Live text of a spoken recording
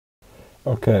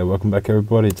Okay, welcome back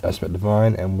everybody, it's Aspect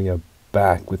Divine, and we are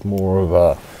back with more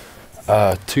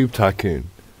of Tube Tycoon.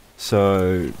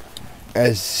 So,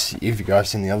 as if you guys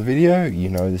seen the other video, you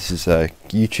know this is a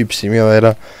YouTube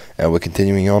simulator, and we're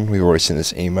continuing on. We've already sent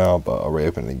this email, but I'll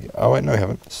reopen it again. Oh wait, no we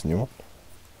haven't, it's a new one.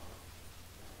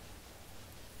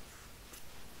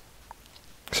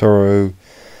 So,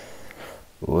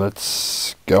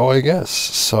 let's go I guess.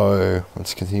 So,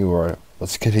 let's continue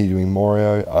doing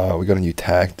Mario. We got a new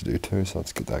tag to do too, so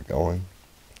let's get that going.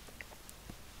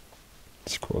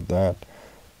 Let's record that.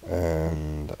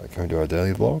 And can we do our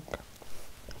daily vlog?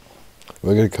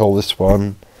 We're going to call this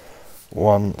one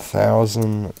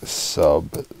 1000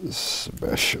 sub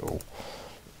special.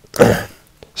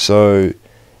 So,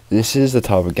 this is the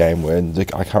type of game where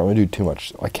I can't really do too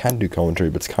much. I can do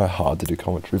commentary, but it's kind of hard to do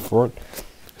commentary for it.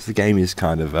 Because the game is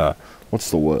kind of,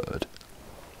 what's the word?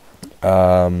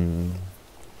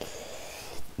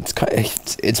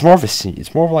 It's more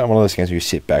of like one of those games where you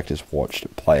sit back, just watch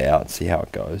it play out, and see how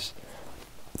it goes.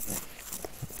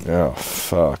 Oh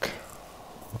fuck!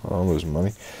 I'm losing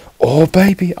money. Oh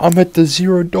baby, I'm at the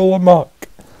 $0 mark.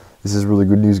 This is really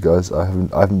good news, guys. I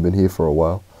haven't been here for a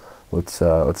while. Let's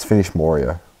finish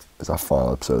Mario as our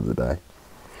final episode of the day.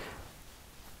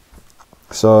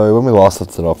 So when we last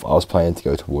left it off, I was planning to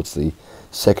go towards the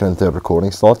second and third recording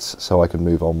slots, so I could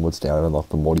move onwards down and unlock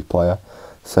the multiplayer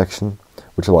section,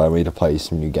 which allowed me to play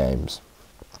some new games.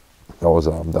 That was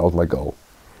my goal.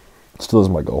 Still is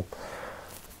my goal.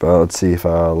 But let's see if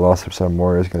last episode of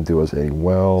Mario is going to do us any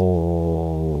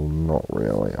well. Not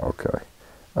really. Okay.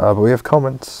 But we have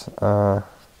comments. You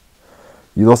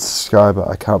lost a subscriber.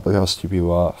 I can't believe how stupid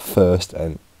you are. First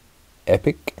and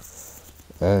epic.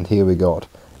 And here we got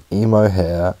emo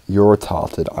hair. You're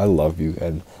retarded. I love you.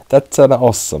 And that's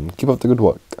awesome. Keep up the good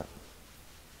work.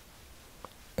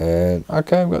 And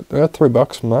okay, we got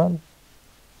 $3 from that.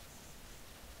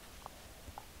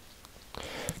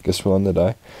 Guess we'll end the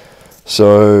day.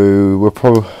 So we're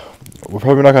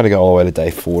probably not going to go all the way to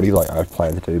day 40 like I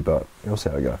planned to do, but we'll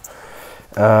see how we go.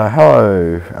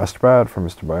 Hello, Astrobad from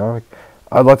Mr. Bionic.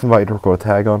 I'd like to invite you to record a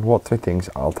tag on what 3 things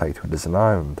I'll take to a distant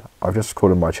island. I've just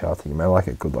recorded my chart. You may like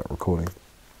it. Good luck recording.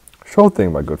 Sure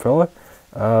thing, my good fella.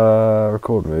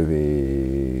 Record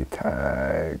movie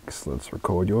tags. Let's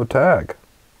record your tag.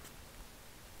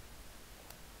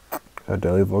 Is our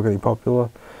daily vlog any popular?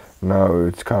 No,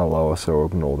 it's kind of lower, so we'll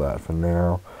ignore that for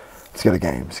now. Let's go to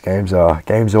games. Games are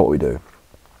what we do.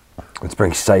 Let's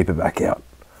bring Saper back out.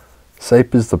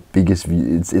 Saper's the biggest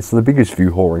view. It's the biggest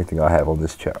view whoring thing I have on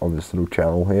this little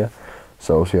channel here.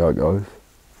 So we'll see how it goes.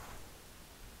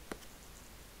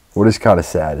 What is kind of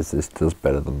sad is this does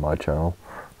better than my channel.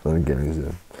 So I'm getting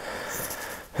this.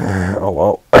 Oh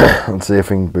well. Let's see if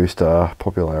we can boost our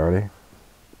popularity.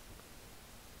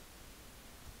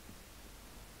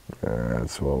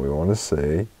 That's what we want to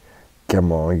see.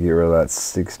 Come on, get rid of that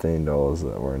 $16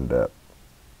 that we're in debt.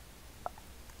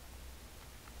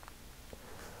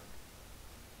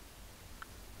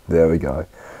 There we go.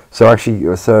 So actually,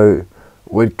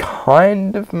 we're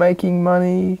kind of making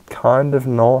money, kind of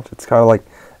not. It's kind of like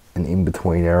an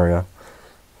in-between area.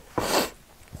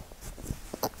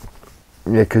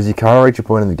 Yeah, because you can't reach a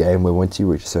point in the game where once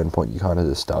you reach a certain point, you kind of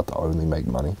just start to only make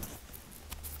money.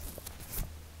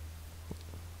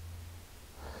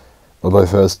 Although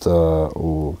first,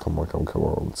 oh, come on,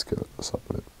 let's get this up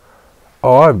a bit.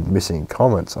 Oh, I'm missing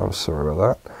comments, I'm sorry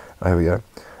about that. Oh, here we go.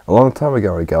 A long time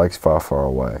ago in a galaxy far, far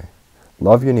away.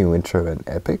 Love your new intro and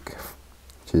epic.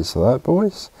 Cheers for that,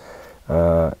 boys.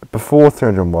 Before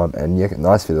 301, and yeah,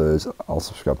 nice videos, I'll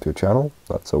subscribe to your channel.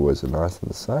 That's always a nice thing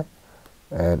to say.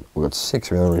 And we've got 6,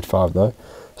 we only read 5 though.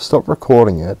 Stop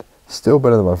recording it. Still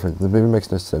better than my friends. The movie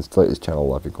makes no sense. Delete this channel,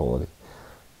 love your quality.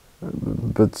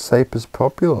 But Saper's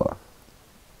popular.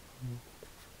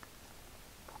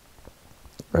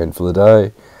 Rain for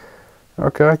the day.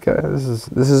 Okay. This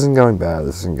isn't going bad.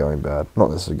 This isn't going bad. Not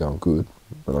necessarily going good,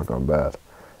 but not going bad.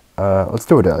 Let's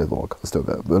do a daily vlog. Let's do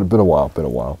it. Been a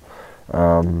while.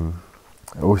 I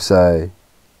will say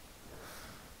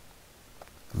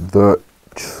the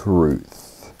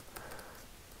truth.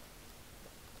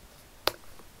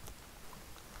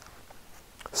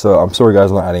 So I'm sorry,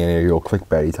 guys, I'm not adding any of your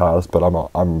clickbaity titles, but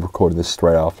I'm recording this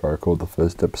straight after I record the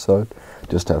first episode,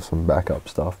 just to have some backup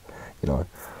stuff, you know.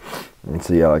 And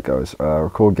see how it goes.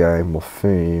 Record game. We'll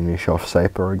finish off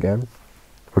Saper again.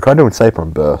 We're kind of doing Saper in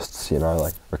bursts, you know,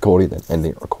 like recording then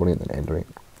ending, recording then ending.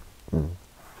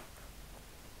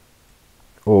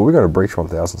 Oh, we're going to breach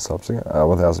 1,000 subs again.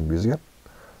 1,000 views again.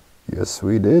 Yes,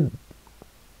 we did.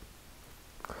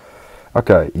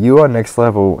 Okay, you are next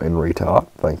level in retard.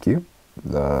 Thank you.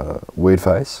 Weird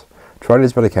face. Try to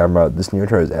use better camera. This new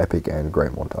intro is epic and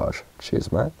great montage.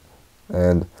 Cheers, mate.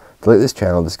 And delete this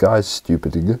channel. This guy's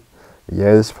stupid. Yeah,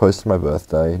 this posted my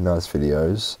birthday. Nice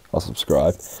videos. I'll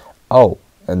subscribe. Oh,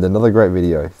 and another great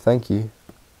video. Thank you.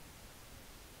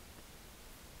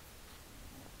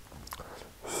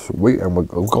 Sweet, and we've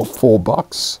got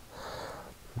 $4.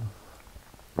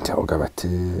 Okay, we'll go back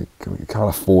to. We can't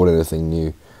afford anything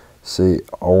new. See,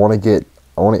 I want it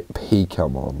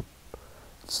P-Come on.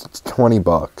 It's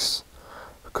 $20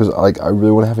 because I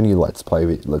really want to have a new Let's Play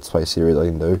series I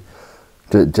can do.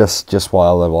 Just while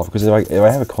I level off, because if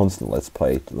I have a constant Let's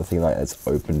Play, the thing like that's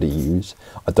open to use,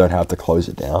 I don't have to close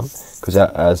it down. Because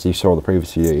as you saw in the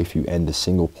previous video, if you end a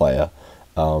single player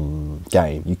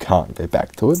game, you can't go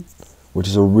back to it, which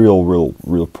is a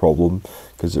real problem,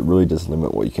 because it really does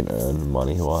limit what you can earn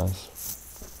money wise.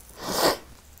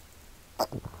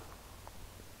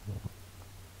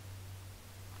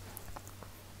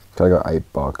 Okay, I got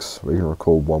 $8. We can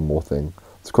record one more thing.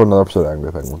 Let's record another episode of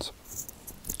Angry Penguins.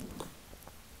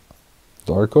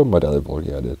 Did I record my daily vlog?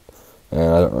 Yeah, I did.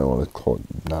 And I don't really want to call it.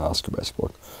 Nah, Ask a Base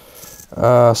vlog.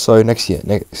 So next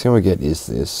thing we get is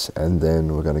this, and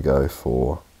then we're gonna go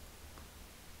for.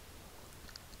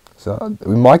 So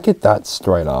we might get that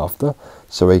straight after,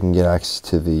 so we can get access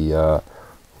to the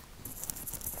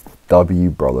W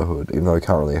Brotherhood, even though we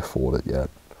can't really afford it yet.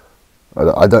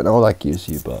 I don't know what that gives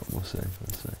you, but we'll see.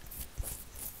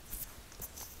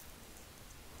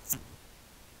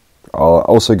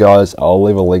 Also, guys, I'll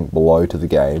leave a link below to the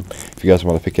game if you guys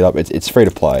want to pick it up. It's free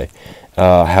to play.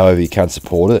 However, you can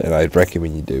support it, and I'd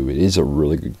recommend you do. It is a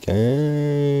really good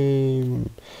game.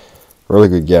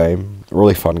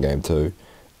 Really fun game too.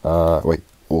 Wait,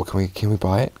 well, can we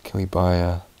buy it? Can we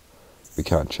buy? We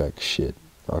can't check. Shit.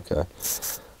 Okay.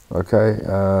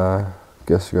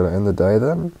 Guess we gotta end the day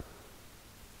then.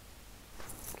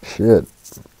 Shit.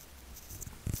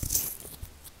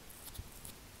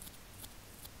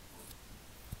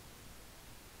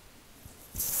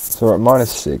 So we're at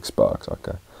 -$6,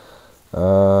 okay.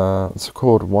 Let's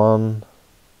record one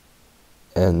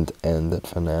and end it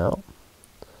for now.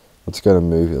 Let's go to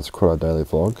movie, let's record our daily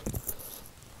vlog.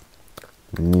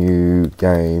 New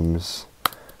games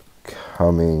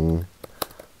coming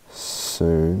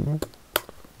soon.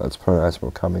 That's pronounced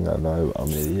more coming, I know, I'm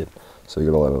an idiot. So you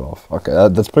gotta let it off. Okay,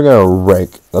 that's probably gonna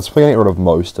get rid of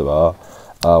most of our,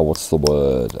 what's the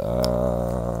word,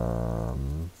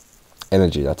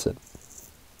 energy, that's it.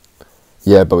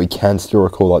 Yeah, but we can still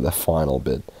record like the final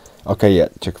bit. Okay, yeah,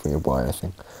 check if we can buy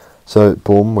anything. So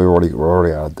boom, we're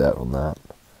already out of debt on that.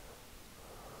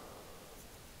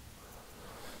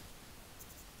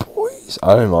 Boys,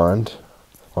 I don't mind.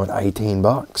 I'm at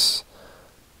 $18.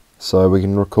 So we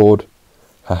can record.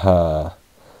 Haha.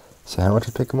 So how much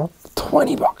did pick them up?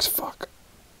 $20. Fuck.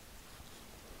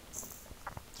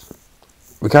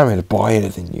 We can't even buy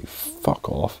anything new. Fuck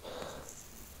off.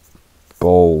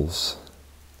 Balls.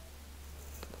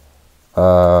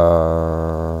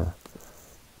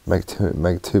 Make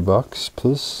 $2,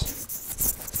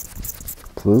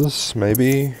 please,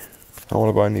 maybe. I want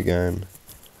to buy a new game.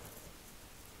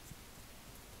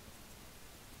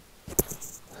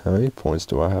 How many points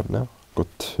do I have now? Got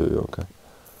 2. Okay.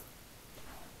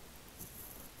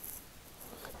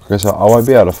 Okay, so I won't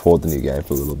be able to afford the new game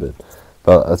for a little bit,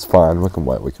 but that's fine. We can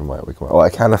wait. Oh, I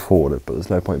can afford it, but there's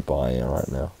no point buying it right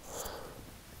now.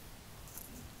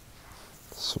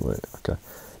 Sweet, okay.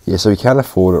 Yeah, so we can't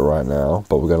afford it right now,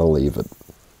 but we're going to leave it.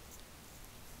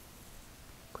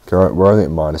 Okay, we're only at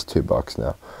 -$2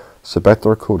 now. So back to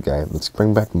record game. Let's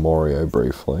bring back Mario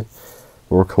briefly.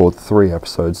 We'll record 3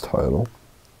 episodes total.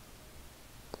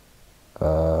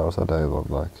 What's our day look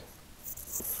like?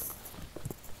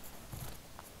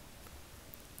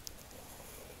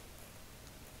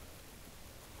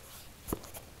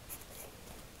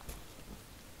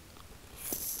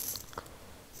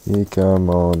 You come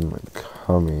on,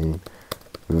 coming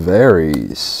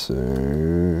very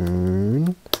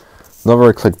soon. Not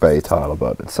very clickbait title,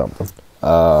 but it's something.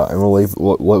 And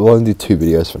we'll only do 2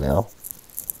 videos for now.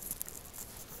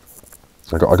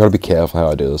 I gotta be careful how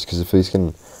I do this, because if these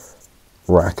can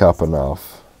rack up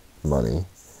enough money.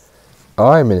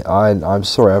 I'm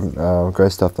sorry, I haven't,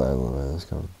 great stuff that I'm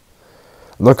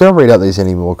not gonna read out these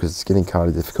anymore, because it's getting kind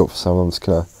of difficult for some of them. I'm just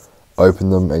gonna open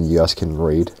them and you guys can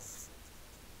read.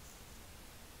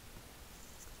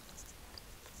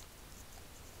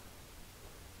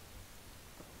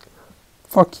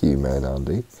 Fuck you, man,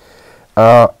 Andy.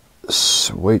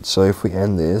 Sweet, so if we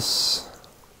end this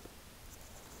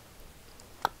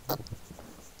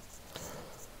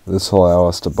will allow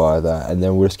us to buy that, and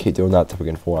then we'll just keep doing that till we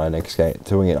can afford our next game,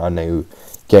 doing it our new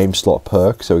game slot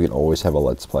perk, so we can always have a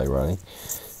Let's Play running.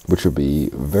 which would be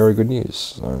very good news.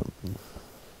 So,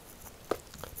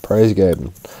 praise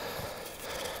Gaben.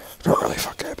 Not really,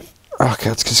 fuck Gaben. Okay,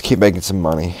 let's just keep making some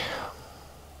money.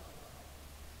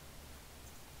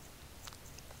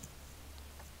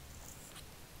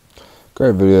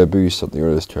 Great video boost, something that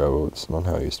is terrible. It's not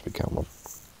how it used to become one.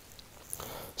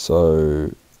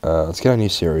 So, let's get our new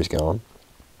series going.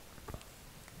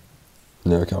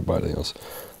 No, I can't buy anything else.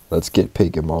 Let's get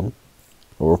Pokemon.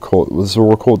 We'll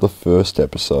record the first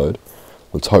episode.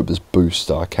 Let's hope this boosts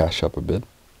our cash up a bit.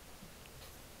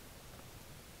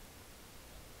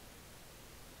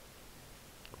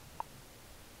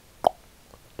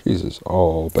 Jesus,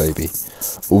 oh baby,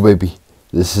 oh baby.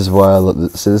 This is why I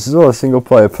love. So this is why a single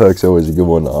player perk's always a good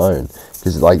one to own,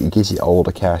 because like it gives you all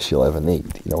the cash you'll ever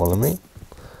need. You know what I mean?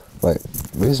 Like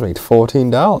we just made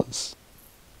 $14.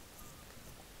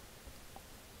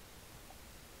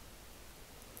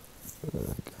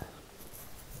 Okay.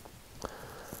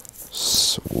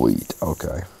 Sweet.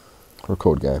 Okay.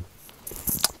 Record game.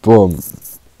 Boom.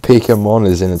 Pokemon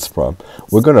is in its prime.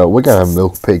 We're gonna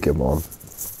milk Pokemon.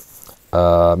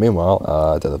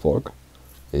 Meanwhile, the vlog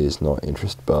is not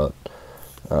interest, but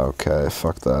okay,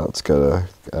 fuck that. Let's go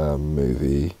to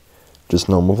movie. Just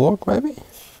normal vlog, maybe.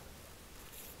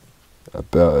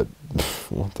 About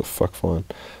what the fuck? Fine,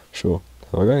 sure.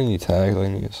 Have I got any new tags I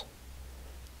can use?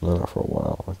 No, not for a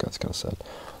while. Okay, that's kind of sad.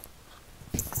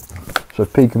 So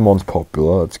Pokemon's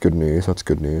popular. That's good news. That's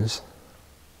good news.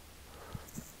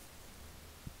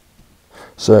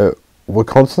 So we're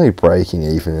constantly breaking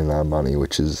even in our money,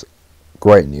 which is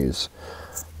great news.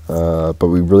 But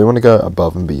we really want to go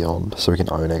above and beyond so we can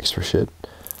own extra shit.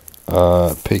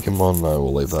 Pokemon, no,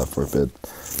 we'll leave that for a bit.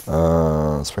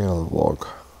 Let's bring another vlog.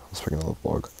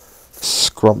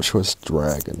 Scrumptious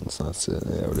Dragons, that's it.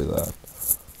 Yeah, we'll do that.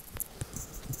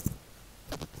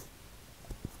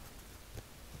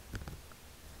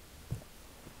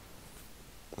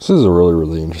 This is a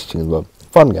really interesting but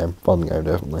fun game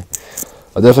definitely.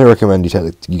 I definitely recommend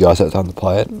you guys have time to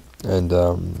play it, and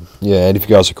yeah, and if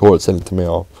you guys record it, send it to me.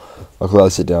 I'll gladly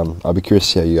sit down. I'll be curious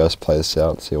to see how you guys play this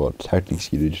out, see what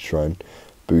tactics you do to try and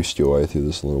boost your way through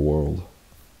this little world.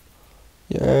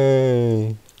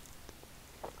 Yay!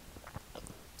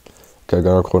 Okay, I'm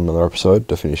gonna record another episode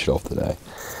to finish it off today.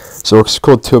 So we'll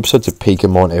record 2 episodes of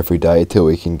Pokemon every day till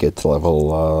we can get to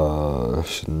level.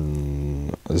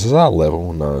 Is this our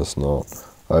level? No, it's not.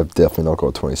 I've definitely not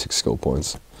got 26 skill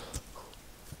points.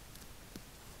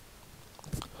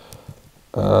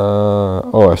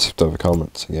 Oh, I skipped over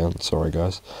comments again. Sorry,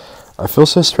 guys. I feel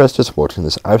so stressed just watching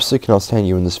this. I absolutely cannot stand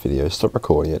you in this video. Stop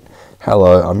recording it.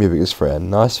 Hello, I'm your biggest friend.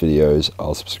 Nice videos.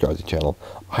 I'll subscribe to your channel.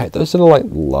 I hate those little like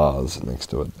Lars next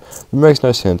to it. It makes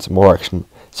no sense. More action.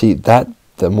 See that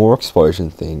the more explosion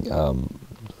thing. You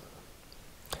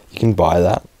can buy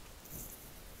that.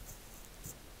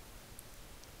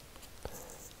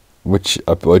 Which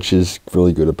is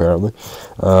really good apparently.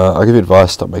 I'll give you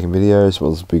advice, stop making videos. What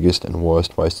was the biggest and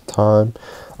worst waste of time?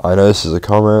 I know this is a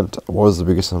comment. What was the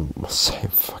biggest and same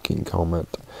fucking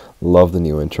comment? Love the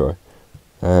new intro.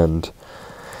 And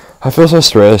I feel so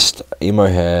stressed, emo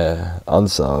hair,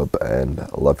 unsub, and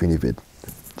love your new vid.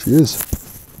 Cheers.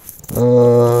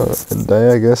 And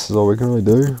day I guess is all we can really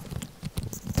do.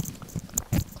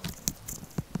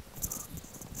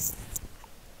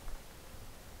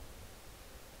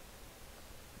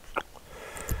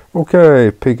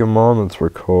 Okay, Pokemon, let's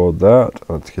record that.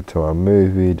 Let's get to our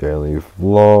movie, daily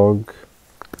vlog.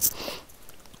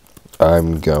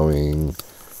 I'm going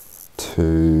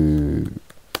to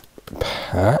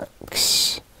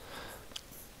PAX.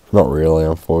 Not really,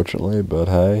 unfortunately, but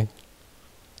hey.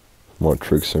 Might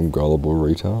trick some gullible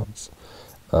retards.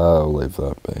 I'll leave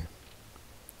that be.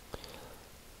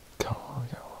 Come on,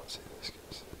 see this.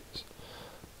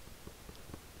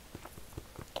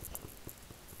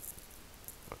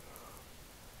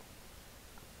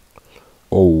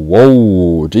 Oh,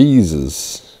 whoa,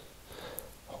 Jesus.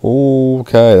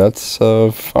 Okay, that's a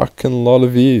fucking lot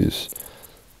of views.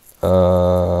 A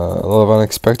lot of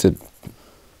unexpected.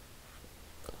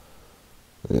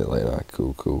 Yeah, later.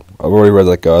 Cool. I've already read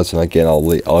that, guys, and again, I'll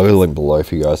leave a link below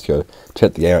if you guys go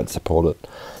check the game out and support it.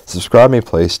 Subscribe me,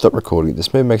 please. Stop recording.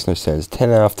 This movie makes no sense. 10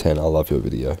 out of 10. I love your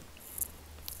video.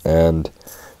 And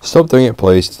stop doing it,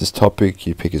 please. This topic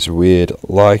you pick is weird.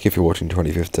 Like if you're watching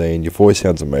 2015. Your voice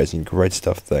sounds amazing. Great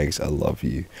stuff. Thanks. I love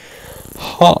you.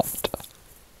 Hot.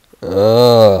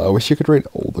 I wish you could read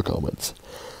all the comments.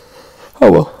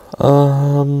 Oh well.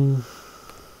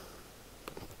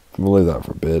 We'll leave that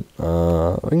for a bit.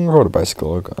 We can record a basic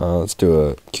log. Let's do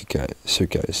a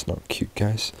suitcase, not cute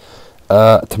case.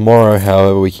 Tomorrow,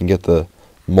 however, we can get the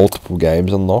multiple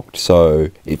games unlocked, so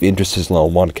if interest is low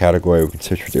in one category, we can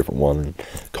switch to a different one and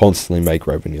constantly make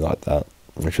revenue like that,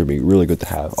 which would be really good to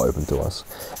have open to us.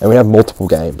 And we have multiple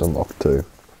games unlocked too.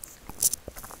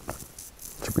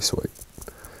 Should be sweet.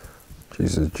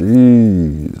 Jesus,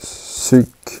 jeez.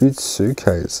 Cute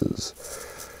suitcases.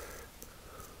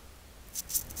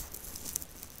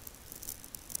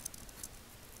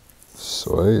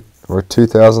 Sweet. We're at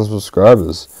 2,000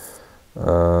 subscribers. We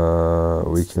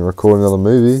can record another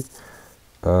movie.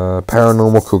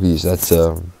 Paranormal cookies. That's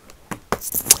a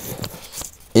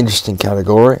interesting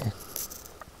category.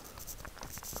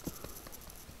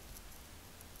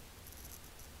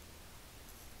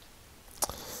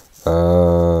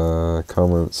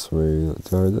 Comments.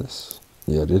 Did I read this?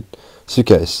 Yeah, I did.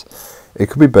 Suitcase. It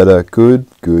could be better. Good.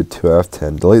 2 out of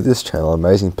 10. Delete this channel.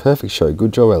 Amazing. Perfect show.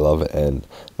 Good job. I love it. And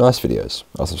nice videos.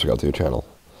 I'll subscribe to your channel.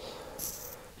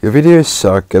 Your videos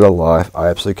suck. Get a life. I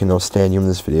absolutely cannot stand you in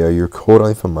this video. You record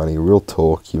only for money. Real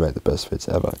talk. You make the best fits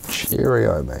ever.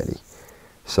 Cheerio, matey.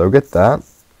 So we'll get that.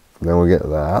 Then we'll get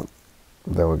that.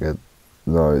 Then we'll get...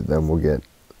 No, then we'll get...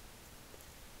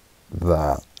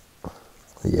 that.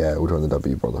 Yeah, we'll join the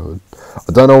W Brotherhood.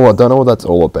 I don't know what that's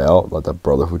all about, like that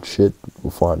Brotherhood shit. We'll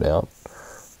find out.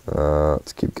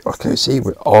 Let's keep. Okay, see,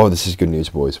 oh, this is good news,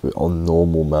 boys. We're on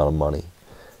normal amount of money.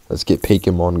 Let's get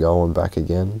Pokemon going back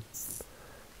again.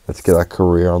 Let's get our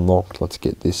career unlocked. Let's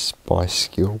get this by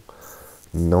skill.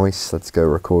 Nice. Let's go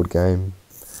record game.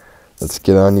 Let's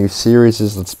get our new series.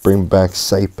 Let's bring back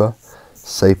Saper.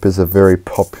 Saper's a very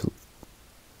popular.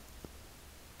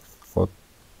 What?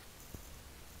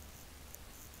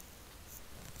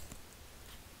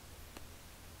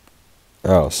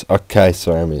 Oh, okay,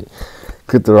 sorry, I mean,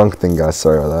 clicked the wrong thing, guys,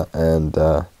 sorry about that. And,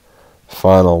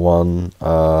 final one,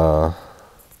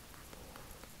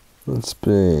 let's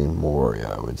bring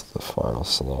Morio into the final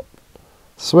slot.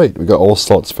 Sweet, we got all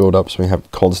slots filled up, so we have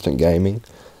constant gaming,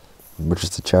 which is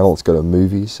the channel. Let's go to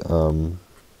movies, do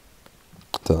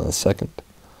that in a second.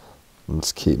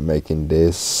 Let's keep making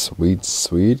this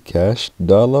sweet cash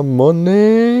dollar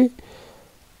money.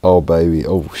 Oh, baby,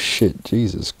 oh, shit,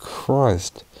 Jesus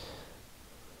Christ.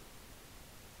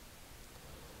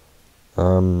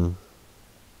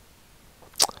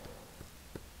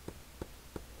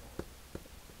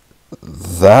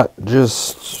 That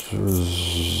just...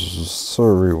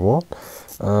 Sorry, what?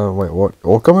 Wait,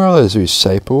 what come out of those? Who's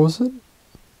Saper, was it?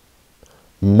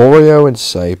 Morio and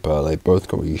Saper, they both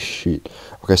got me shit.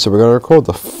 Okay, so we're going to record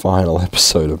the final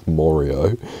episode of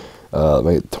Morio.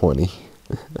 Make it 20.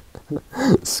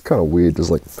 It's kind of weird, just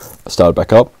like, start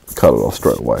back up, cut it off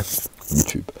straight away.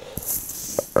 YouTube.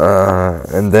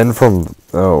 And then from...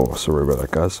 Oh, sorry about that,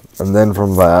 guys. And then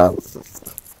from that...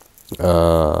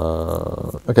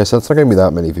 okay, so it's not going to be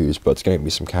that many views, but it's going to be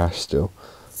some cash still.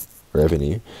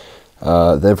 Revenue.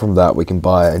 Then from that, we can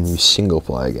buy a new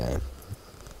single-player game.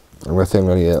 And I think I'm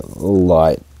going to get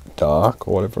Light Dark,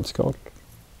 or whatever it's called.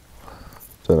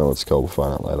 Don't know what it's called, we'll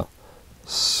find out later.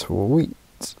 Sweet.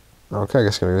 Okay, I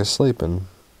guess I'm going to go to sleep and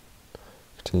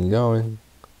continue going.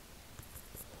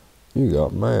 You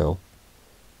got mail.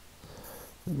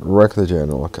 Wreck the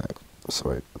journal, okay.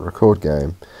 Sweet. Record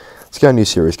game. Let's get a new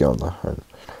series going though.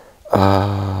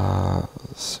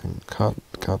 Cut.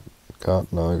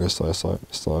 No, go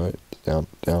slow. Down.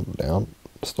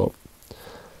 Stop.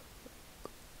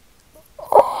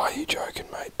 Oh, are you joking,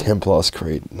 mate? 10 plus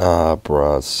Creed. Nah,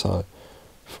 bruh. So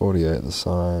 48 the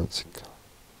science.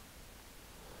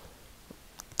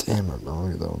 Damn it, no,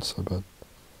 that one's so bad.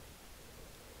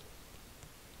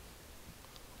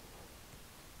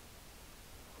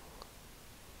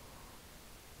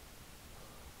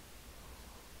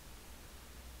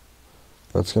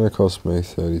 That's gonna cost me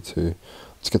 32.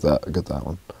 Let's get that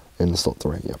one in slot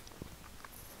 3. Yep.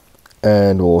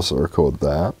 And we'll also record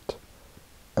that,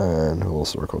 and we'll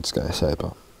also record Sky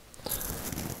Saber.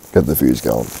 Get the views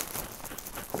going.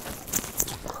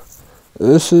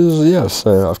 This is, yeah,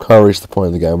 so I've kind of reached the point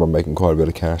in the game where I'm making quite a bit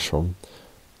of cash from.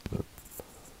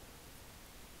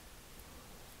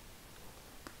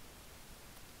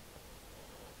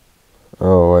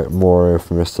 Oh wait, more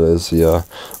from yesterday's. Yeah,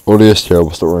 audio's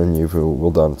terrible. Stop running you. Well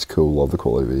done. It's cool. Love the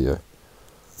quality video.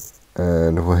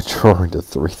 And we're drawing to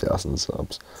 3,000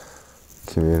 subs.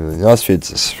 Community. Nice feed.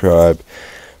 Subscribe.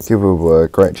 Good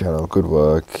work. Great channel. Good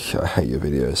work. I hate your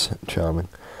videos. Charming.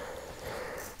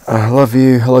 I love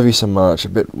you. I love you so much. A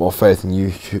bit more faith in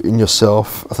you, in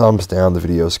yourself. A thumbs down. The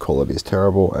video's quality is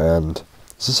terrible. And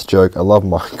is this a joke? I love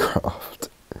Minecraft.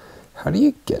 How do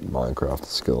you get Minecraft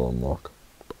skill unlock?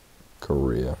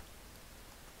 Career.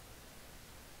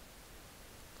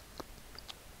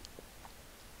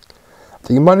 I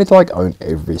think you might need to like own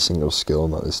every single skill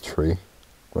in like this tree.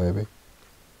 maybe.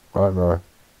 I don't know.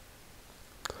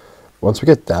 Once we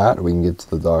get that, we can get to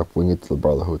the dark. We can get to the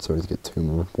Brotherhood, so we need to get 2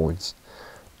 more points.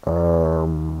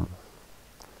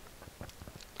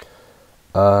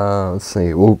 Let's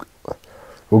see.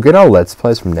 We'll get our Let's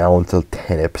Plays from now on to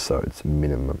 10 episodes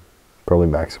minimum, probably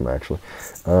maximum actually.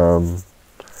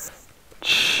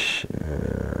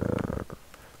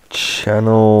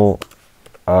 Channel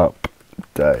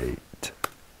update.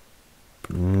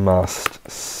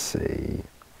 Must see.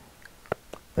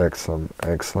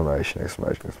 Exclamation.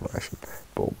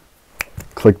 Boom.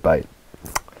 Clickbait.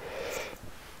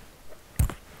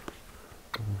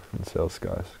 Sales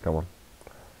guys, come on.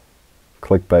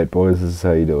 Clickbait, boys, this is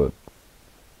how you do it.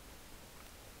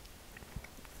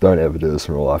 Don't ever do this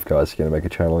in real life, guys. You're gonna make a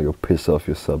channel, you'll piss off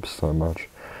your subs so much.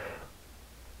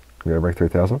 You're gonna break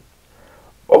 3,000?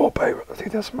 Oh, baby, the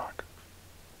 3,000 mark.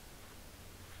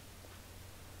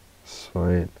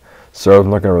 Sweet. So I'm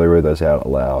not gonna really read those out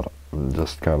loud. I'm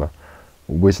just kind of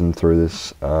whizzing through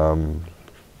this. We ain't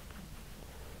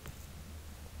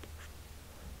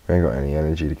got any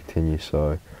energy to continue,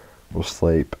 so we'll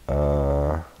sleep.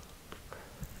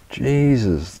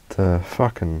 Jesus, the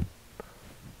fucking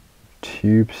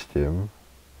tube stim.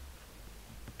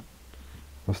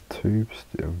 What's tube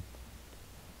stim?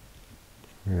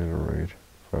 I'm gonna read.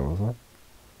 What was that?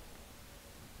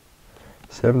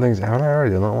 7 things. I haven't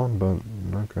already done that one, but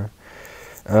okay.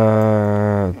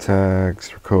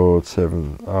 Tags, record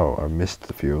 7. Oh, I missed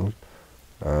the few.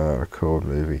 Record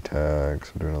movie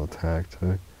tags. I'll do another tag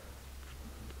too.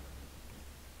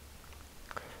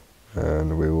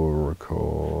 And we will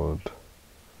record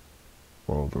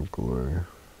World of Glue.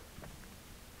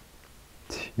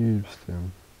 Tube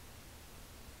stem.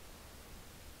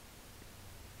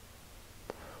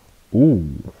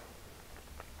 Ooh.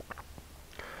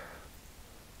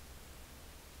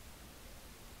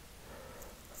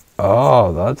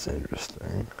 Oh, that's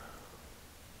interesting.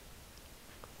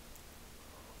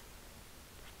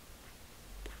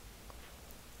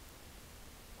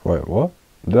 Wait, what?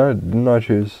 Didn't I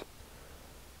choose?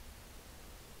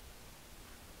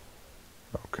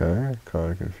 Okay,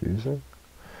 kind of confusing.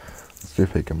 Let's do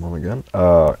Pokemon again.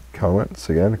 Comments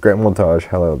again. Great montage.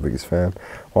 Hello, biggest fan.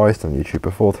 Highest on YouTube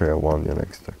before 301. You're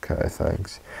next. Okay,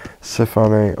 thanks. So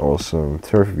funny, awesome,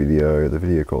 terrific video. The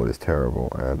video quality is terrible,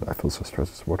 and I feel so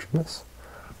stressed watching this.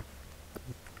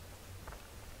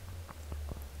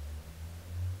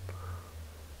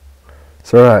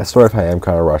 Sorry if I am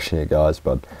kind of rushing it, guys,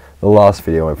 but the last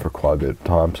video went for quite a bit of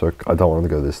time, so I don't want to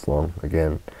go this long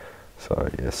again. So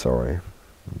yeah, sorry.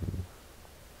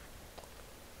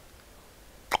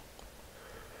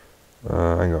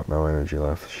 I ain't got no energy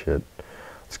left. Shit.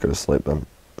 Let's go to sleep then.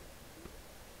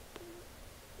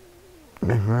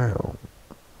 Wow.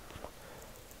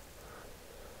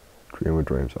 Dream of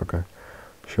dreams. Okay.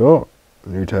 Sure.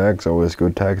 New tags. Always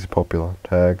good. Tags are popular.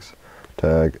 Tags.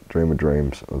 Tag. Dream of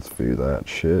dreams. Let's view that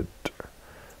shit.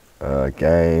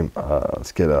 Game.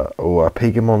 Let's get a. Oh, our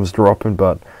Pokemon's dropping,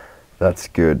 but that's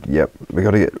good. Yep. We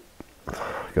gotta get.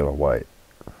 Gotta wait.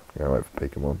 Gotta wait for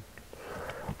Pokemon.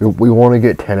 We want to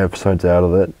get 10 episodes out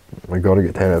of it. We got to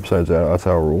get 10 episodes out. That's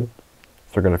our rule.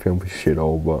 Still going to film for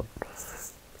shithole, but...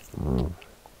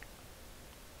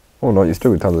 Oh no, you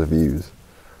still get tons of views.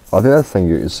 I think that's the thing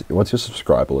is, once your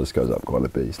subscriber list goes up quite a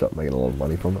bit, you start making a lot of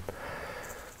money from it.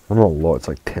 Well, not a lot, it's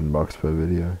like $10 per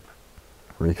video.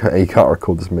 You can't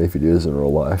record this many videos in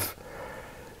real life.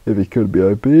 If you could be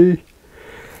OP.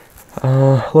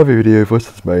 Love your video,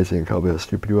 voice is amazing. Can't be how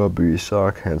stupid you are, boo, you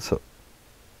suck, handsome.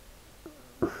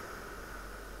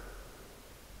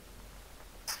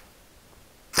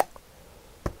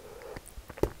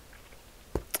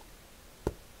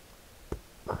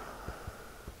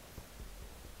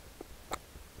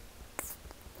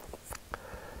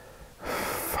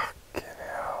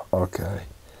 Okay.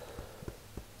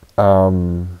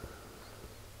 I'm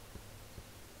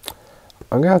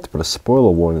gonna have to put a spoiler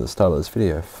warning at the start of this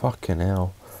video. Fucking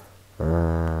hell.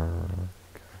 Okay.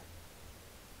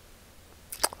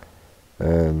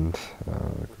 And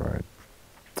great.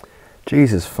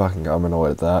 Jesus fucking, I'm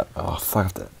annoyed at that. Oh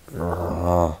fuck that.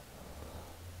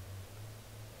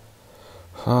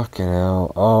 Fucking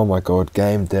hell. Oh my god,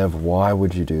 game dev, why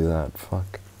would you do that?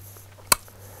 Fuck.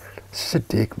 This is a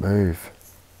dick move.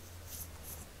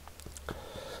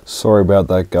 Sorry about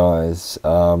that, guys.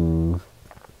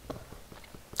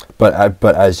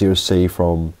 But as you'll see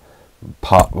from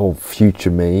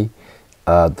future me,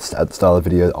 at the start of the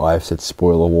video, I've said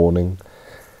spoiler warning.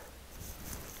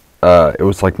 It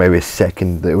was like maybe a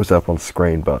second. It was up on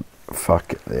screen, but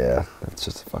fuck it. Yeah, that's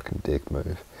just a fucking dick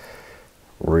move.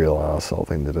 Real arsehole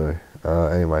thing to do.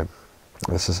 Anyway,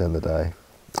 let's just end the day.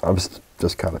 I'm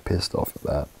just kind of pissed off at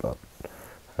that, but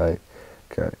hey,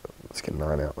 okay, let's get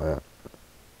 9 out there.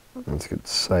 Let's get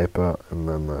Saper, and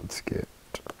then let's get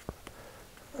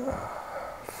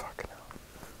fucking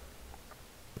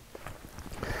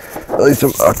hell. At least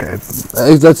okay.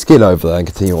 Let's get over that and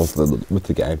continue on with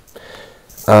the game.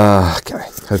 Okay.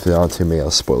 Hopefully there aren't too many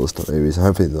other spoilers to movies.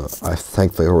 Hopefully not. I've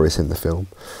thankfully already seen the film.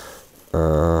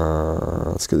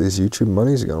 Let's get these YouTube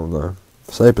monies going though.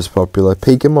 Saper's popular.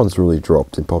 Pokemon's really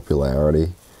dropped in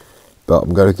popularity. But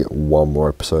I'm going to get one more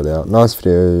episode out. Nice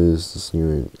videos. This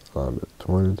new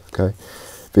okay.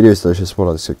 Videos delicious. What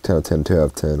I expect 10 out of 10, 2 out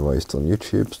of 10 while you're still on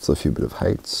YouTube. Still a few bit of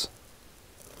hates.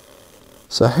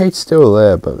 So hate's still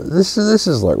there, but this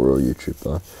is like real YouTube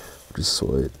though. Which is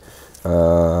sweet.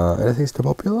 Anything still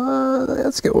popular?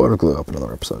 Let's get Water Glue up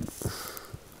another episode.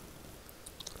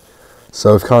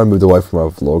 So I've kind of moved away from my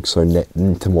vlog, so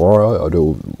tomorrow I'll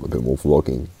do a bit more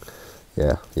vlogging.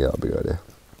 Yeah, that'll be a good idea.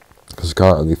 Because I'm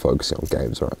currently focusing on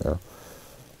games right now.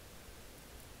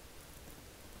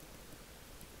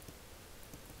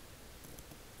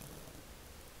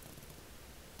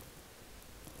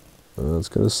 Let's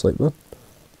go to sleep then.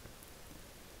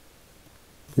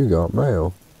 You got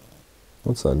mail.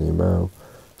 What's that new mail?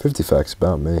 50 facts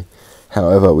about me.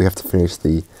 However, we have to finish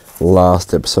the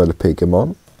last episode of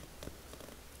Pokemon.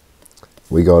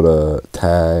 We got a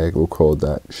tag, we'll call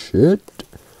that shit.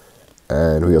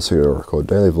 And we also got to record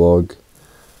daily vlog.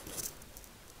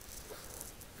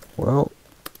 Well,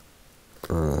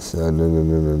 no.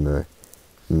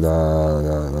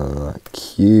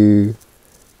 Q.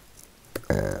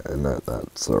 And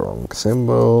that's the wrong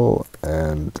symbol.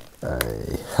 And a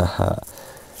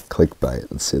clickbait.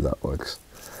 Let's see if that works.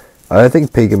 I don't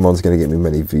think Pokemon's going to get me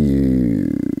many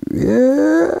views.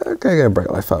 Yeah, okay, going to break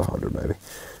like 500 maybe.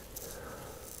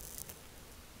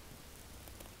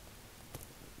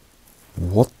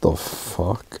 What the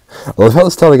fuck? I love how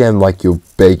this start again like you're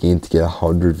begging to get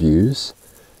 100 views.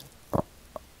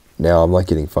 Now I'm like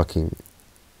getting fucking...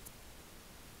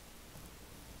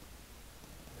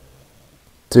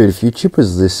 Dude, if YouTube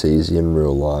was this easy in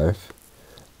real life,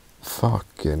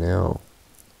 fucking hell.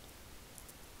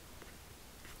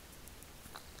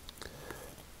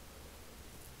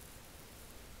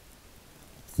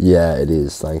 Yeah, it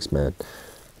is. Thanks, man.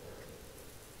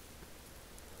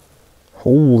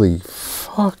 Holy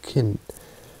fucking...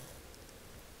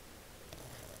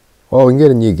 Well, we can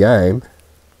get a new game.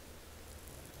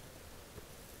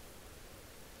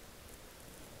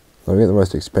 I'll get the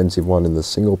most expensive one in the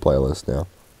single playlist now.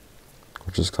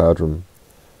 Which is Cloudroom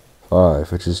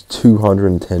 5, which is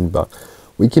 210 bucks.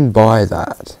 We can buy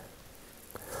that.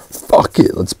 Fuck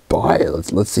it, let's buy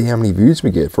it. Let's see how many views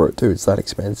we get for it too. It's that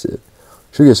expensive.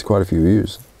 Should get us quite a few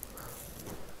views.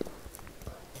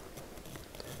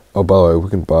 Oh, by the way, we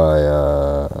can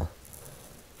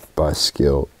buy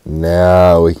skill.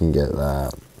 Now we can get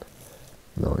that.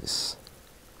 Nice.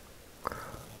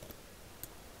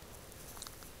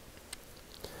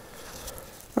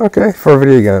 Okay, for a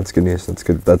video game, that's good news. That's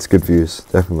good. That's good views,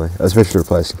 definitely. Especially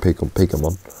replacing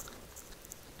Pokemon.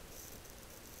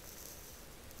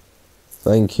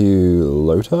 Thank you,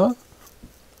 Lota.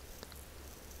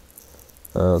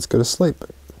 Let's go to sleep.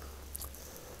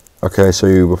 Okay, so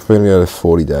we're going to go to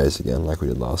 40 days again, like we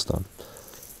did last time.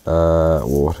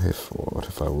 What if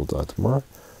I will die tomorrow?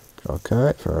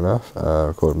 Okay, fair enough.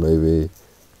 Record movie,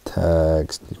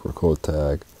 tags, record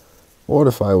tag. What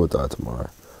if I will die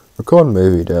tomorrow? Record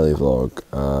movie, daily vlog.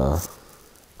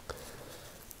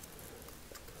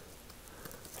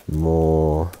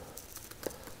 More.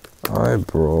 I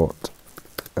brought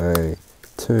a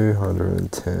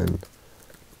 $210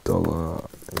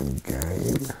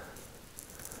 game.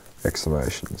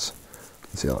 Exclamations.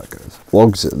 Let's see how that goes.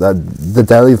 Vlogs, the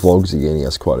daily vlogs are getting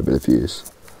us quite a bit of views.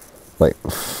 Like,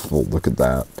 well, look at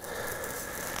that.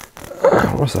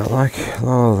 What's that like?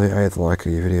 Oh, the 8th like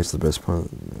of your videos, the best part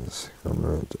is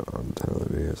comment on daily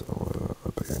videos or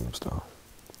Epic Gangnam Style.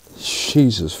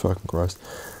 Jesus fucking Christ.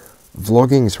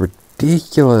 Vlogging is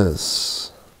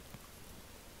ridiculous.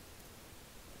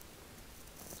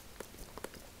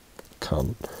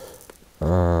 Cunt.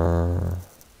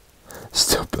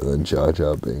 Still better than Jar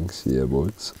Jar Binks, yeah,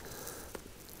 boys.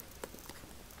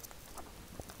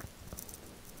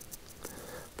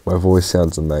 My voice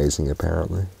sounds amazing,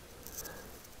 apparently.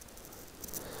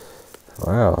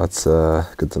 Wow, that's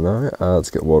good to know. Let's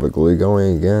get Water Glue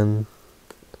going again.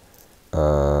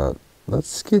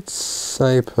 Let's get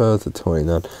Saper to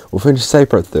 29. We'll finish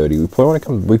Saper at 30. We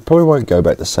probably won't go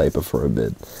back to Saper for a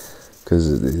bit.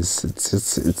 Because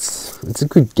it's a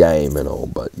good game and all,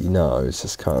 but you know, it's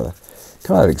just kind of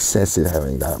excessive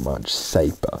having that much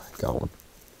Saper going.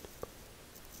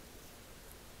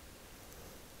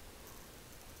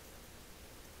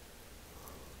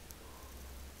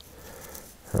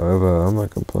 However, I'm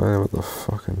not complaining about the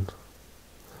fucking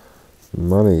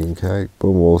money, okay?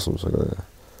 Boom, awesome, so there.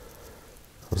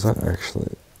 Was that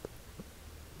actually...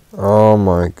 Oh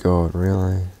my god,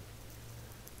 really?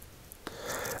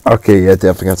 Okay, yeah,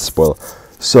 definitely got to spoil it.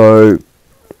 So,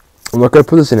 I'm not going to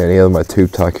put this in any of my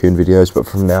Tube Tycoon videos, but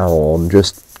from now on,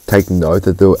 just take note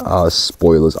that there are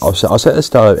spoilers. I'll say at the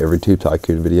start of every Tube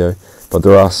Tycoon video, but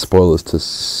there are spoilers to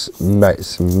some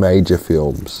major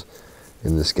films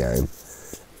in this game.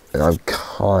 And I'm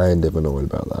kind of annoyed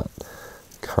about that.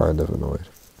 Kind of annoyed.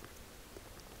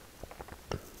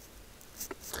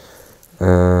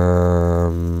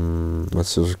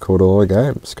 Let's just record all the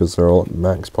games, because they're all at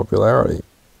max popularity.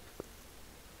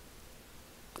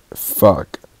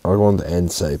 Fuck. I want the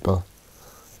end saber.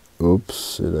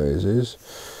 Oops, it is.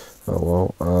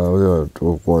 Oh well, we'll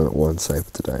do one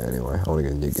saber today anyway. I want to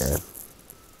get a new game.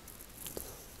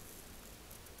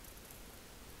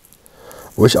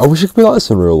 I wish it could be like this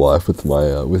in real life with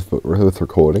my with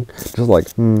recording. Just like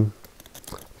I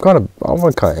want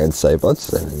to kind of end save. Let's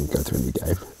just end and go through a new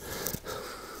game.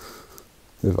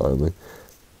 If only.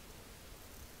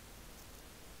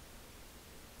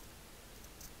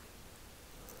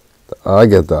 I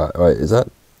get that. Wait, is that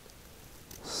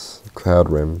Cloud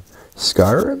Rim?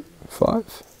 Skyrim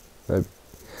 5? Maybe.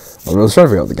 I'm just trying to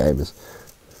figure out what the game is.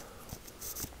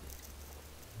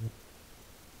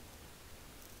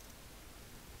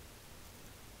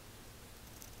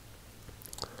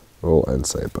 We'll end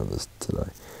save on this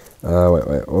today. Wait,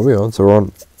 what are we on? So we're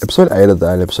on episode 8 of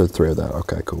that and episode 3 of that.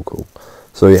 Okay, cool.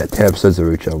 So yeah, 10 episodes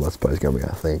of each other Let's Play is going to be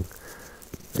our thing.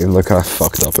 Even though I kind of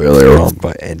fucked up earlier on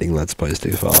by ending Let's Plays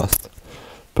too fast.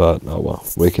 But, oh well,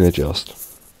 we can adjust.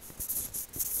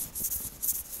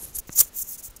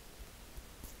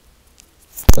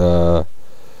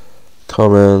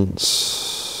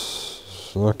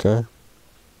 Comments. Okay.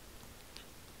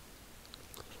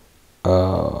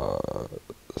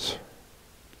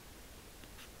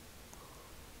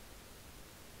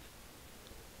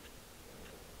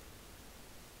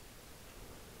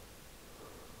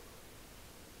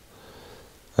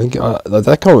 I think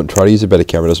that comment, try to use a better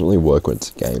camera, doesn't really work when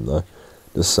it's a game though.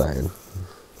 Just saying.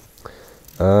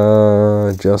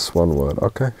 Just one word.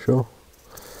 Okay, sure.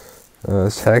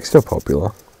 Is tag still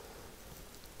popular?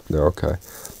 No, okay.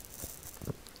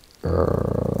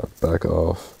 Back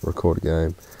off. Record a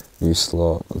game. New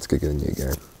slot. Let's go get a new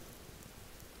game.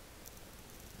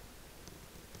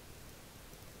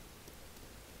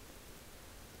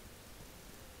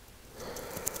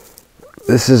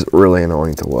 This is really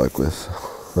annoying to work with.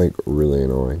 Like, really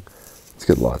annoying. Let's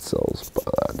get light cells by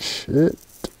that shit.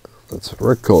 Let's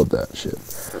record that shit.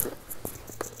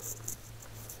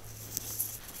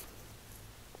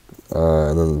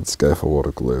 And then let's go for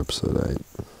water glue episode 8.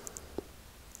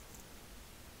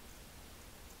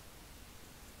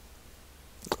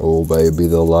 Oh baby,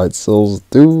 the light cells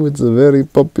do. It's a very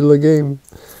popular game.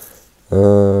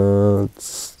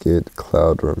 Let's get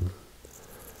Cloud Rim.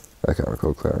 I can't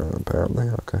record Cloud Rim apparently.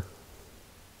 Okay.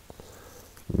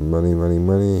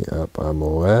 Money. Up, I'm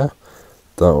aware.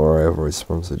 Don't worry, I've already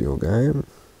sponsored your game.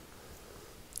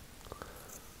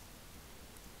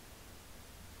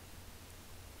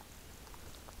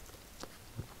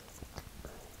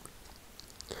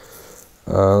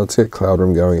 Let's get Cloud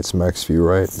Rim going. It's max view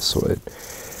rate. Sweet.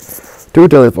 Do a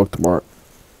daily vlog tomorrow.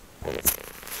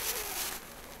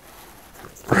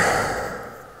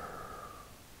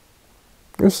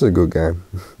 This is a good game.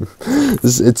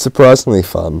 It's surprisingly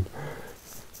fun.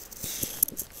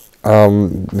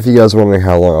 If you guys are wondering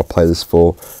how long I'll play this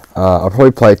for, I'll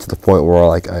probably play it to the point where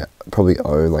I probably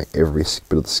own like every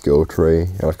bit of the skill tree,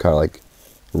 and I've kind of like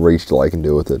reached all I can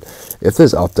do with it. If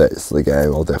there's updates to the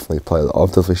game, I'll definitely play. I'll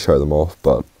definitely show them off,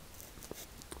 but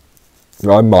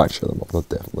I might show them off, not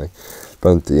definitely.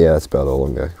 But yeah, that's about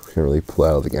all I can really pull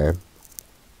out of the game.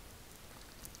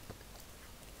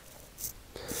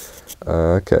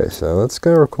 Okay, so let's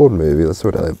go record a movie. Let's do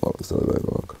a daily vlog instead of a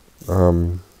vlog.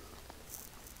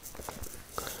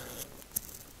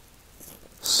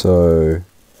 So,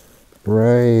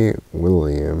 Ray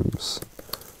Williams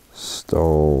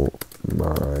stole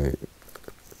my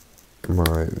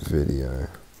video.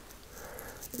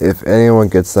 If anyone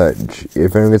gets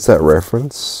that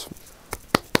reference,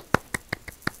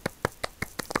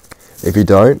 if you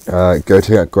don't, go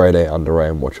check out Grade A Under Ray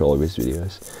and watch all of his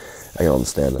videos. I can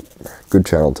understand it. Good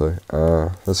channel too.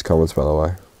 There's comments by the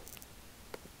way.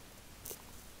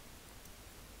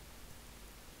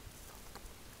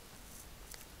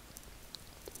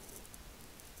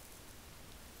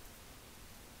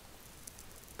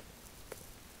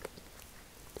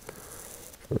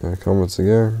 Comments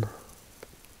again.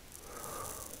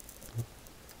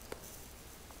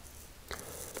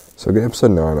 So we'll get episode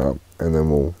 9 up, and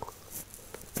then we'll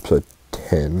episode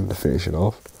 10 to finish it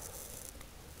off.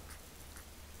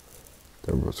 Don't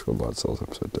remember what's called Blood Cells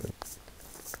episode 10.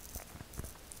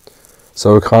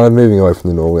 So we're kind of moving away from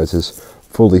the normal, just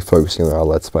fully focusing on our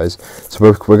Let's Plays. So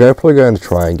we're probably going to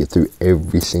try and get through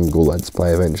every single Let's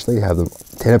Play eventually, have them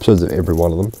 10 episodes of every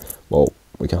one of them. Well,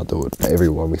 we can't do it every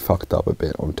one, we fucked up a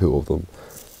bit on 2 of them.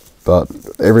 But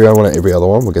every other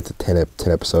one, we'll get to 10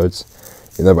 episodes.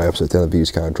 You know, by episode 10 the views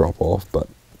kind of drop off, but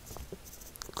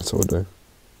that's what we'll do.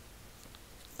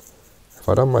 If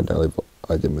I done my daily vlog,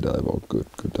 I did my daily vlog, good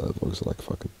daily vlogs are like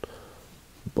fucking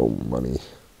boom money.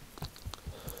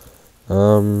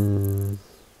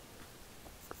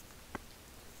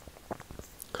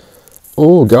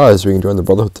 Oh, guys, we can join the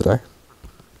Brotherhood today.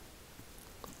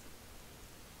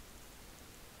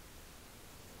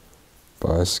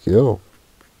 Buy a skill.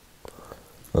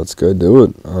 Let's go do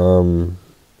it.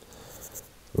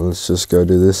 Let's just go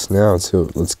do this now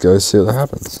and let's go see what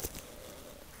happens.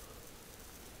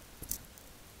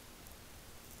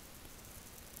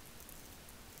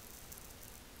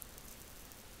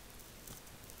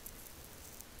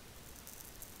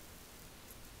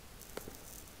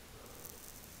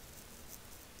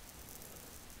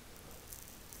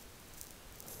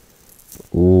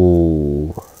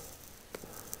 Ooh.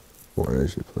 More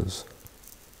energy, please.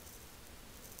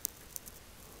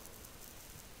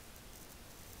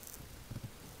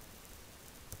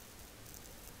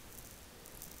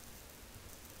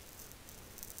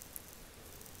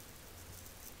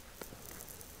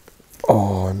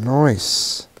 Oh,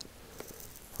 nice.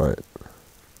 Right.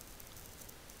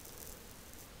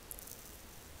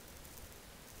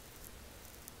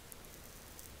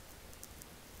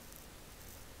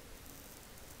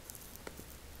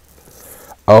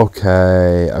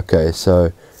 Okay,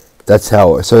 so that's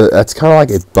kind of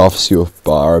like it buffs your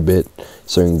bar a bit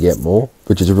so you can get more,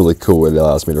 which is really cool. It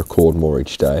allows me to record more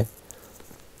each day.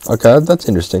 Okay, that's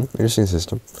interesting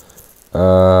system.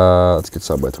 Let's get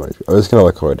Subway 20. I'm just gonna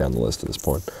like go down the list at this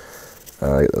point.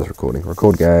 Get those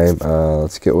record game.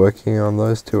 Let's get working on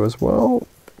those 2 as well.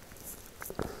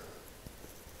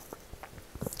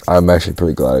 I'm actually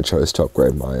pretty glad I chose to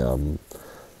upgrade my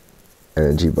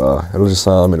energy bar. It'll just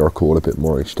allow me to record a bit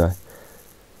more each day.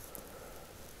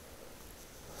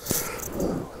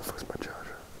 Where the fuck's my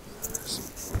charger?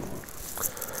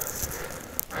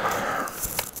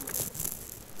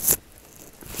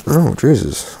 Oh,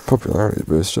 Jesus. Popularity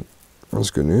boosted. That's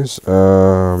good news.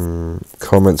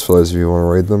 Comments for those of you who want to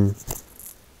read them.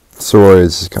 Sorry,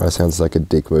 this kind of sounds like a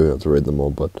dick move not to read them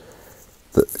all, but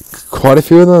quite a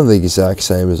few of them are the exact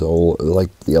same as all, like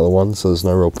the other ones, so there's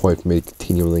no real point for me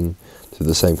continuing to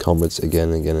the same comments again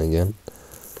and again and again.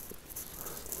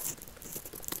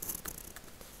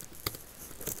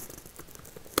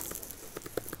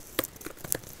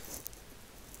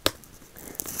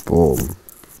 Boom.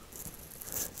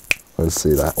 Let's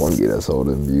see that one get us all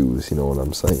them views, you know what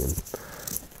I'm saying?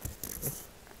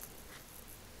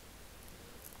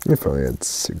 If I had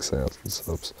 6,000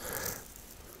 subs.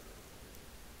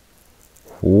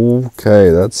 Okay,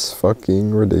 that's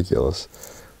fucking ridiculous.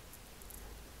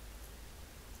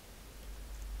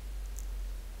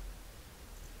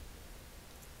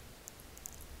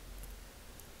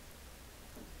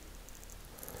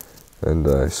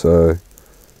 And so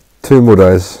 2 more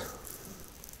days.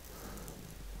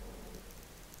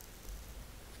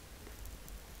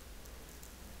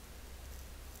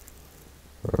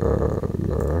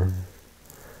 No.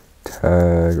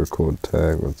 Record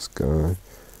tag, let's go.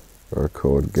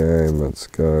 Record game, let's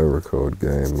go. Record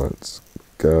game, let's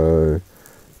go.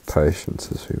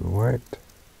 Patience as we wait.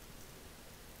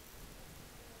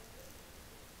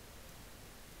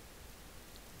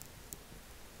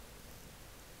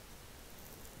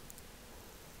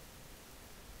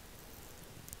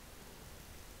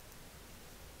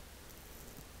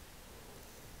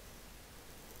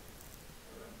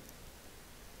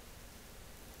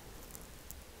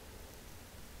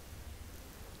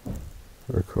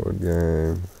 Record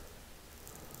game.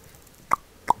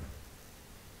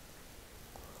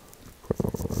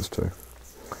 Let's do.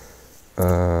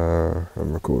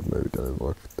 I'm recording maybe daily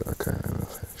vlog. Okay, I'm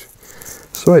finish.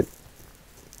 Sweet.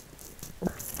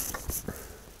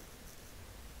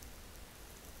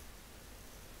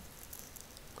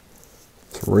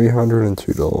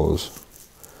 $302.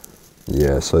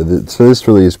 Yeah, so this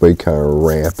really is where you kind of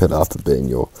ramp it up a bit in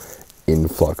your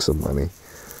influx of money.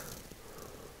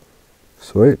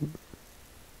 Sweet.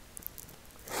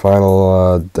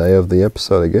 Final day of the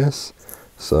episode, I guess.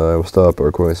 So we'll start by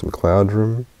recording some Cloud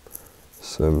Room,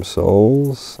 some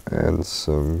Souls, and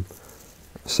some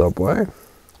Subway.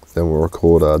 Then we'll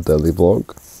record our daily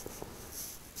vlog.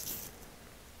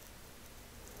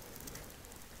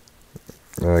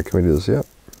 Can we do this? Yep.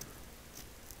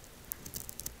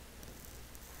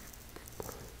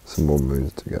 Some more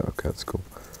moons to go. Okay, that's cool.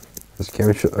 This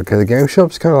game shop. Okay, the game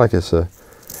shop's kind of like it's a.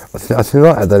 I think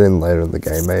I'll add that in later in the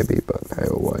game, maybe. But hey,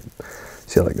 we'll wait.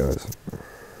 See how that goes.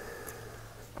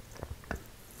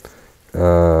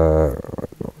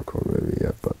 Not record movie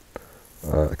yet, but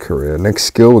career. Next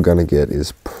skill we're gonna get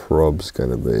is prob's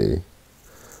gonna be.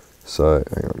 So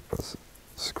hang on.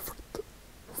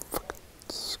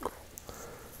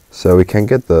 So we can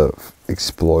get the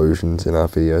explosions in our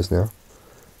videos now.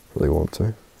 Really want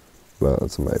to, but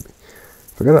that's a maybe.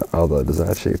 If we go to other, does that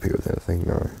actually appear with anything?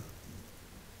 No.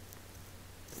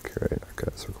 Create. Okay,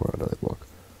 that's required daily block.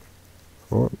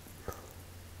 What?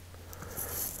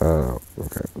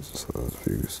 Okay, so those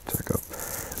views take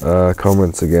up.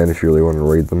 Comments again, if you really want to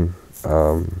read them.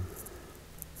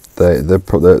 They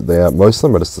are, most of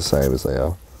them are just the same as they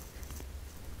are.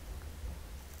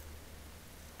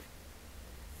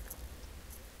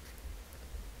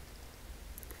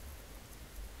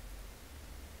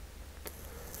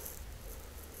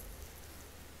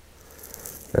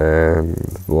 And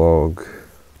vlog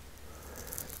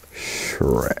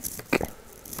Shrek.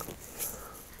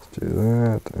 Let's do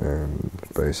that, and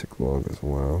basic log as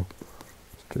well.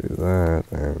 Let's do that,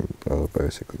 and other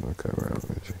basic. Okay, around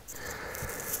energy.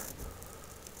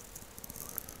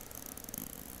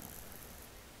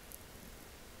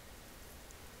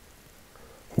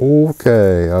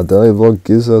 Okay, our daily vlog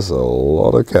gives us a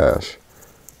lot of cash.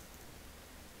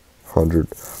 100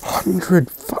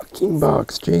 fucking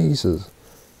bucks, Jesus.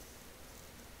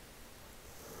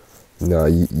 No,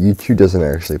 YouTube doesn't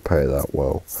actually pay that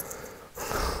well.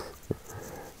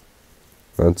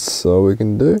 That's all we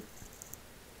can do.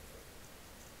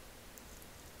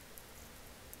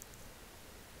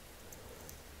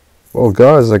 Well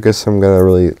guys, I guess I'm going to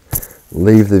really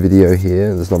leave the video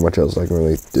here. There's not much else I can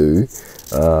really do.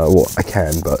 Well, I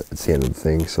can, but it's the end of the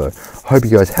thing. So I hope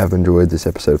you guys have enjoyed this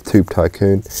episode of Tube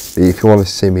Tycoon. If you want to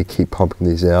see me keep pumping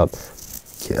these out,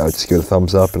 just give it a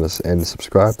thumbs up and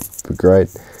subscribe. It'd be great.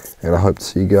 And I hope to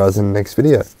see you guys in the next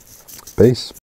video. Peace.